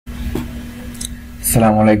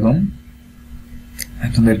আসসালামু আলাইকুম,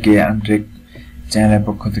 আপনাদেরকে আন্তরিক চ্যানেলের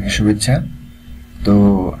পক্ষ থেকে শুভেচ্ছা। তো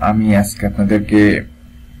আমি আজকে আপনাদেরকে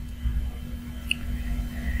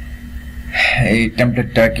এই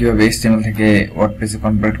টেমপ্লেটটা কিভাবে HTML থেকে ওয়ার্ডপ্রেসে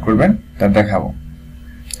কনভার্ট করবেন তা দেখাবো।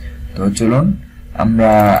 তো চলুন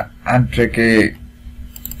আমরা আন্ট্রেকে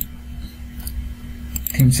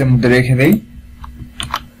থিমসের মধ্যে রেখে দেই।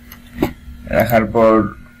 রাখার পর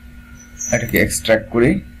এটাকে এক্সট্রাক্ট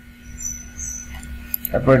করি,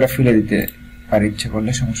 তারপর এটা ফেলে দিতে পারি ইচ্ছে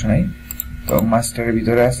করলে, সমস্যা নাই। তো মাস্টারের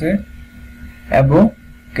ভিতরে আছে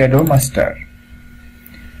অ্যাভোক্যাডো মাস্টার,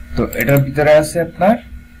 তো এটার ভিতরে আছে আপনার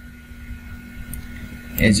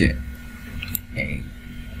এই যে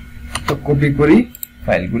তো কপি করি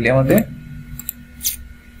ফাইলগুলি আমাদের।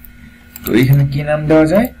 তো এখানে কি নাম দেওয়া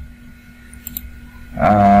যায়,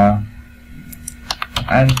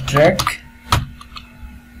 আনট্র্যাক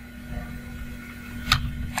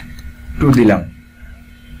 2 দিলাম।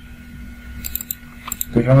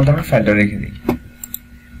 তো এটার মধ্যে আমরা ফাইলটা রেখে দিই।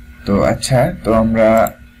 তো আচ্ছা, তো আমরা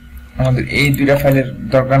আমাদের এই দুইটা ফাইলের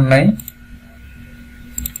দরকার নাই,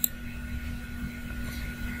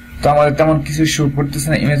 তো আমাদের তেমন কিছু শো করতেছে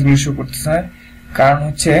না, ইমেজগুলো শো করতেছে না। কারণ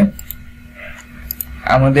হচ্ছে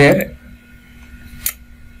আমাদের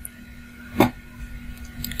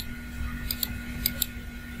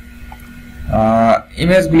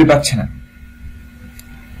ইমেজগুলি পাচ্ছে না।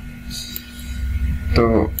 তো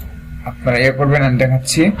আপনারা ইয়ে করবেন, আমি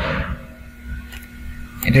দেখাচ্ছি।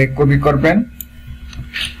 এটা কপি করবেন,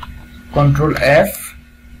 Ctrl F,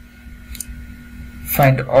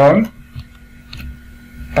 ফাইন্ড অল,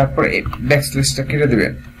 তারপর ব্যাকস্ল্যাশটা কেটে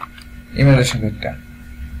দিবেন ইমেজের সাথে।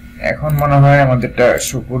 এখন মনে হয় আমাদেরটা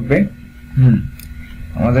শো করবে।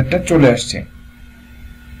 আমাদেরটা চলে আসছে।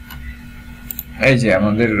 এই যে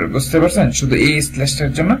আমাদের, বুঝতে পারছেন, শুধু এই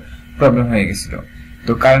স্ল্যাশটার জন্য প্রবলেম হয়ে গেছিল।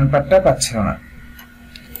 তো কারেন্ট পার্টটা পাচ্ছিল না।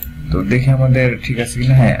 তো দেখি আমাদের ঠিক আছে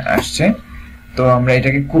কিনা। হ্যাঁ, আসছে। তো আমরা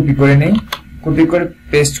এটাকে কপি করে নেই, কপি করে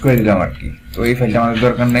পেস্ট করে দিলাম আর কি। তো এই ফাইলটা আমাদের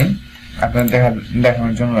দরকার নাই, আপনাদের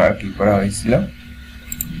দেখানোর জন্য আর কি করা হয়েছিল।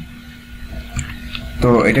 তো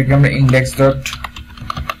এটাকে আমরা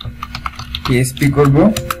index.php করব,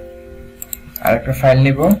 আর একটা ফাইল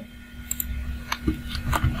নিব,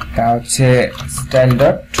 তা হচ্ছে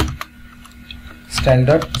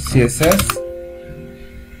style.css।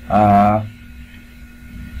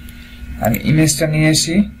 আমি ইমেজটা নিয়ে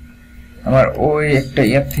আসি, আমার ওই একটা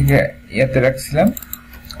ইয়ার থেকে ইয়াতে রাখছিলাম,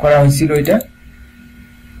 করা হয়েছিল ওইটা।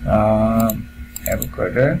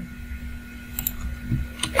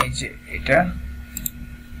 এই যে এটা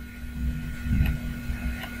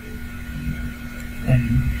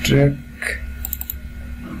ট্র্যাক,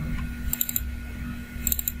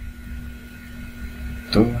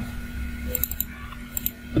 তো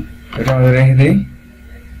এটা আমরা রেখে দেই।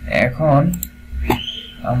 এখন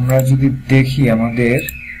আমরা যদি দেখি আমাদের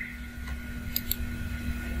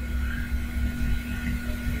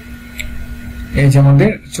এই যে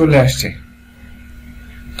আমাদের চলে আসছে।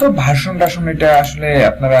 তো ভার্সন এটা আসলে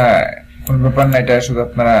আপনারা কোন ব্যাপার না, এটা শুধু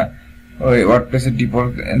আপনারা ওই ওয়ার্ডপ্রেসের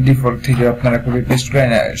ডিফল্ট থেকে আপনারা কপি পেস্ট করে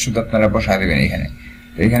না, শুধু আপনারা বসা দেবেন এখানে।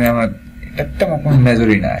 তো এখানে আমরা এটা তেমন কোনো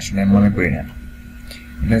মেজরই না, আসলে মনে করি না,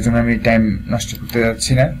 এটার জন্য আমি টাইম নষ্ট করতে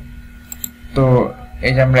যাচ্ছি না। তো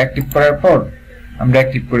এই যে আমরা অ্যাক্টিভ করার পর আমরা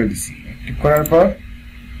অ্যাক্টিভ করে দিছি। অ্যাক্টিভ করার পর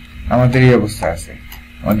আমাদের এই অবস্থা আছে,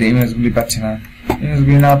 আমাদের ইমেজগুলি পাচ্ছে না।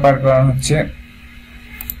 ইমেজগুলি না পাওয়ার কারণ হচ্ছে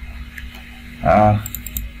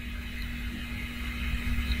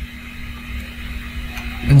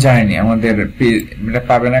জানিনি, আমাদের এটা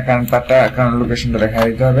পাবে না, কারণ লোকেশনটা দেখা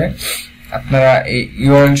দিতে হবে। আপনারা এই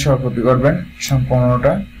ইউআরএল সহ কপি করবেন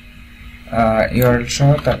সম্পূর্ণটা, ইউআরএল সহ,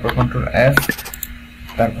 তারপর Ctrl F,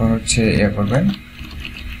 তারপর হচ্ছে ইয়ে করবেন,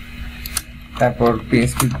 তারপর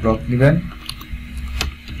PHP ব্লক দিবেন,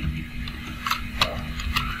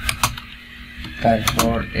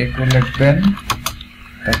 তারপর একুয়াল লিখবেন,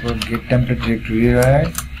 তারপর get template directory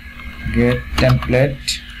get template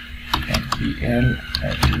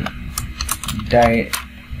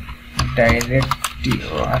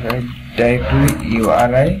directory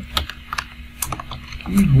URI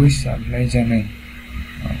কি হইছে আপনি জানেন,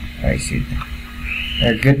 পাইছি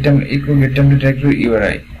get template directory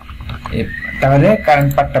URI। তাহলে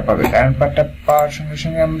কারেন্ট পার্টটা পাবে। কারেন্ট পার্টটা পাওয়ার সঙ্গে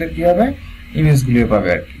সঙ্গে আমাদের কি হবে, ইমেজগুলিও পাবে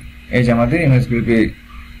আর কি। এই যে আমাদের ইমেজগুলি পেয়ে,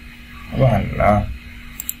 আল্লাহ,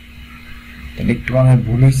 তাহলে একটু আমার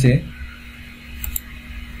ভুল হয়েছে।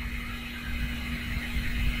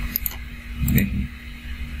 দেখি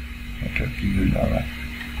এটা কি হইল আবার,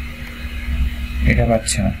 এটা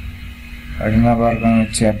পাচ্ছে না। এটা না পাওয়ার কারণ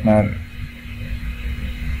হচ্ছে আপনার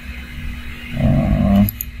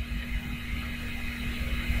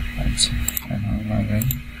আচ্ছা এখন লাগাই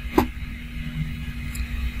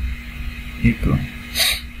echo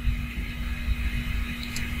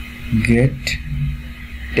get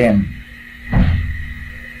temp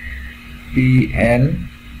pl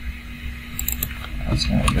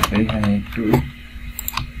আচ্ছা এটা এখানে একটু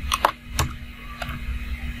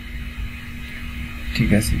ঠিক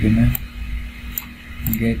আছে কিনা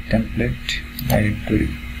get template directory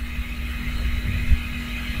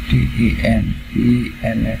ten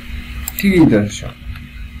pl ঠিকই দর্শক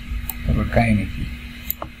তারপর কাহিনী কি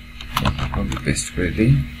কপি পেস্ট করে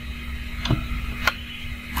দিই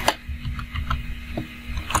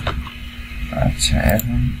আচ্ছা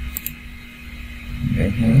এখন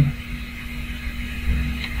দেখি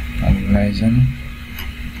অনলাইন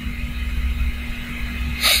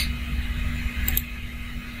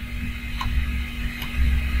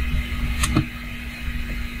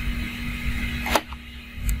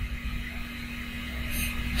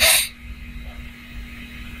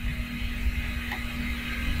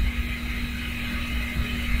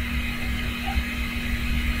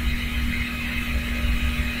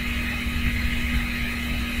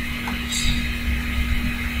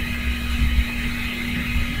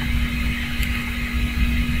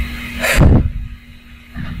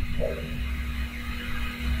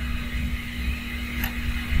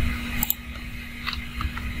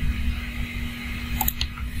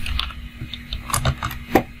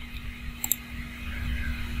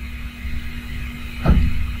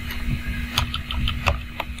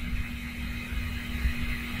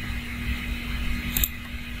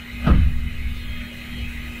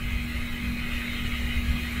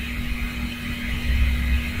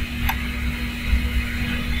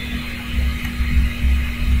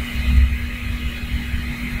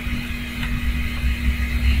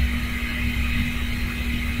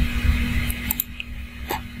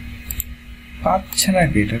পাচ্ছে না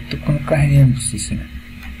কি এটা তো কোনো কাহিনী আমি বুঝতেছি না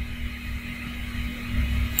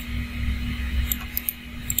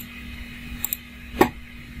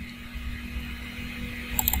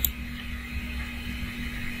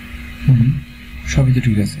সবই তো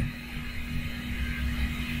ঠিক আছে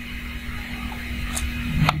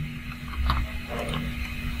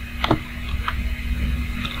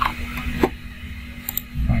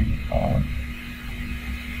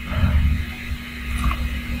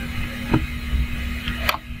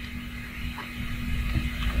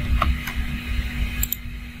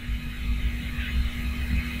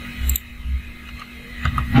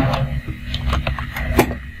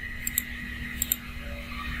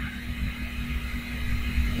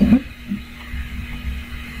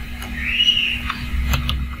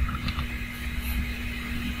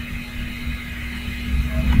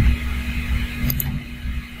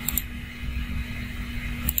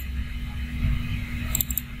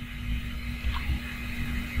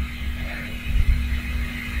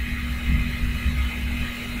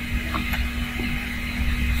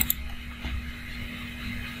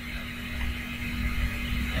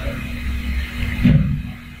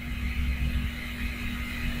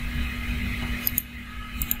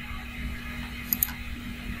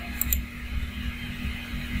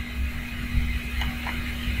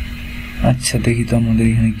আচ্ছা দেখি তো আমাদের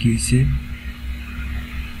এখানে কি হয়েছে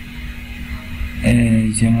এই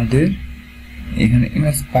যে আমাদের এখানে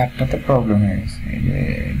ইমেজ পার্টটাতে প্রবলেম হয়ে গেছে এই যে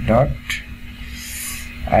ডট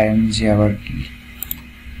আইএমজি আবার কি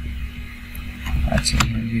আচ্ছা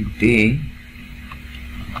এখানে যদি দেই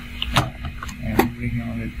দেখি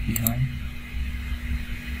আমাদের কি হয়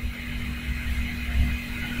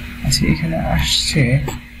আচ্ছা এখানে আসছে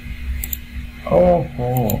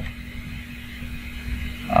ওহো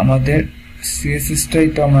আমাদের সিএসএসটাই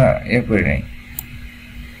তো আমরা করে নাই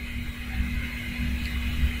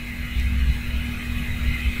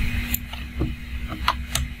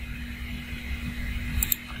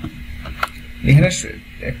এখানে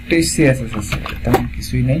একটাই সিএসএস আছে তেমন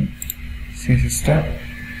কিছুই নেই সিএসএসটা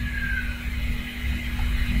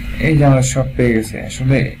এই যে আমরা সব পেয়ে গেছে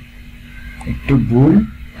আসলে একটু ভুল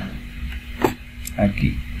আর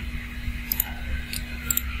কি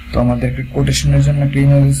তো আমাদের একটা কোটেশনের জন্য একটা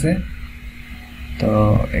ইমেজ আছে তো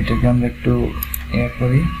এটাকে আমরা একটু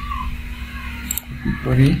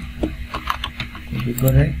করি কপি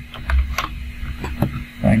করে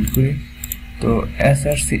ফাইন্ড করি তো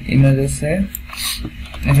এসআরসি ইমেজ আছে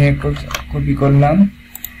এটাকে কপি করলাম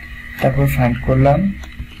তারপর ফাইন্ড করলাম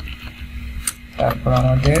তারপর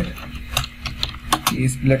আমাদের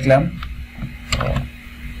ইসপি লিখলাম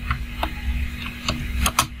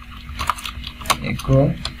echo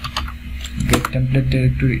get template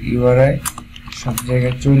directory URI সব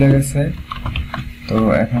জায়গায় চলে গেছে তো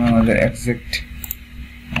এখন আমাদের এক্সাক্ট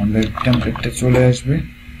আমাদের টেমপ্লেটটা চলে আসবে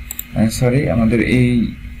সরি আমাদের এই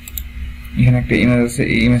এখানে একটা ইমেজ আছে,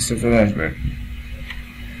 এই ইমেজটা চলে আসবে আর কি।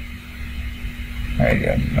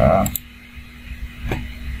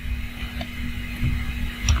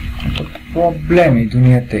 প্রবলেম এই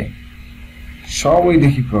দুনিয়াতে, সবই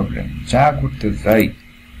দেখি প্রবলেম, যা করতে যাই।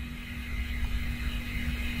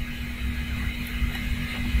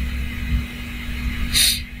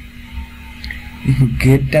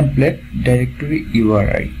 গেট টেমপ্লেট ডাইরেক্টরি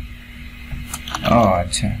ইউআরআই, ও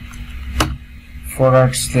আচ্ছা,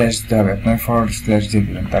 ফরওয়ার্ড স্ল্যাশ দিতে হবে, আপনার ফরওয়ার্ড স্ল্যাশ দিয়ে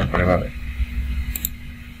দিবেন, তারপরে পাবে।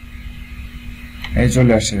 এই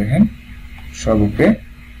চলে আসছে, দেখেন সব ওকে,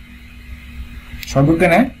 সব ওকে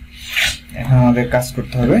না। এখন আমাদের কাজ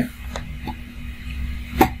করতে হবে,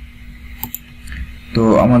 তো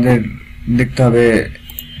আমাদের দেখতে হবে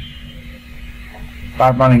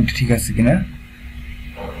পারমানেন্ট ঠিক আছে কিনা।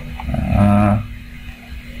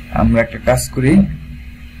 আমরা একটা কাজ করি,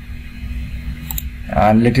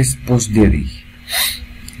 লেটেস্ট পোস্ট দিয়ে দিই,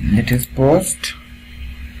 লেটেস্ট পোস্ট,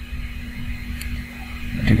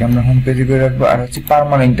 এটাকে আমরা হোম পেজে করে রাখবো। আর হচ্ছে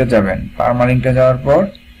পারমানেন্টটা যাবেন, পারমানেন্টটা যাওয়ার পর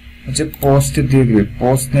হচ্ছে পোস্ট দিয়ে দিবে,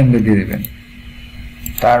 পোস্ট নেম দিয়ে দিবেন।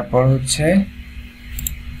 তারপর হচ্ছে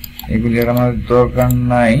এগুলি আর আমাদের দরকার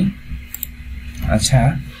নাই, আচ্ছা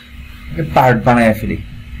পার্ট বানায় ফেলি।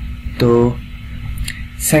 তো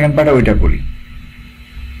সেকেন্ড পার্টে ওইটা করি।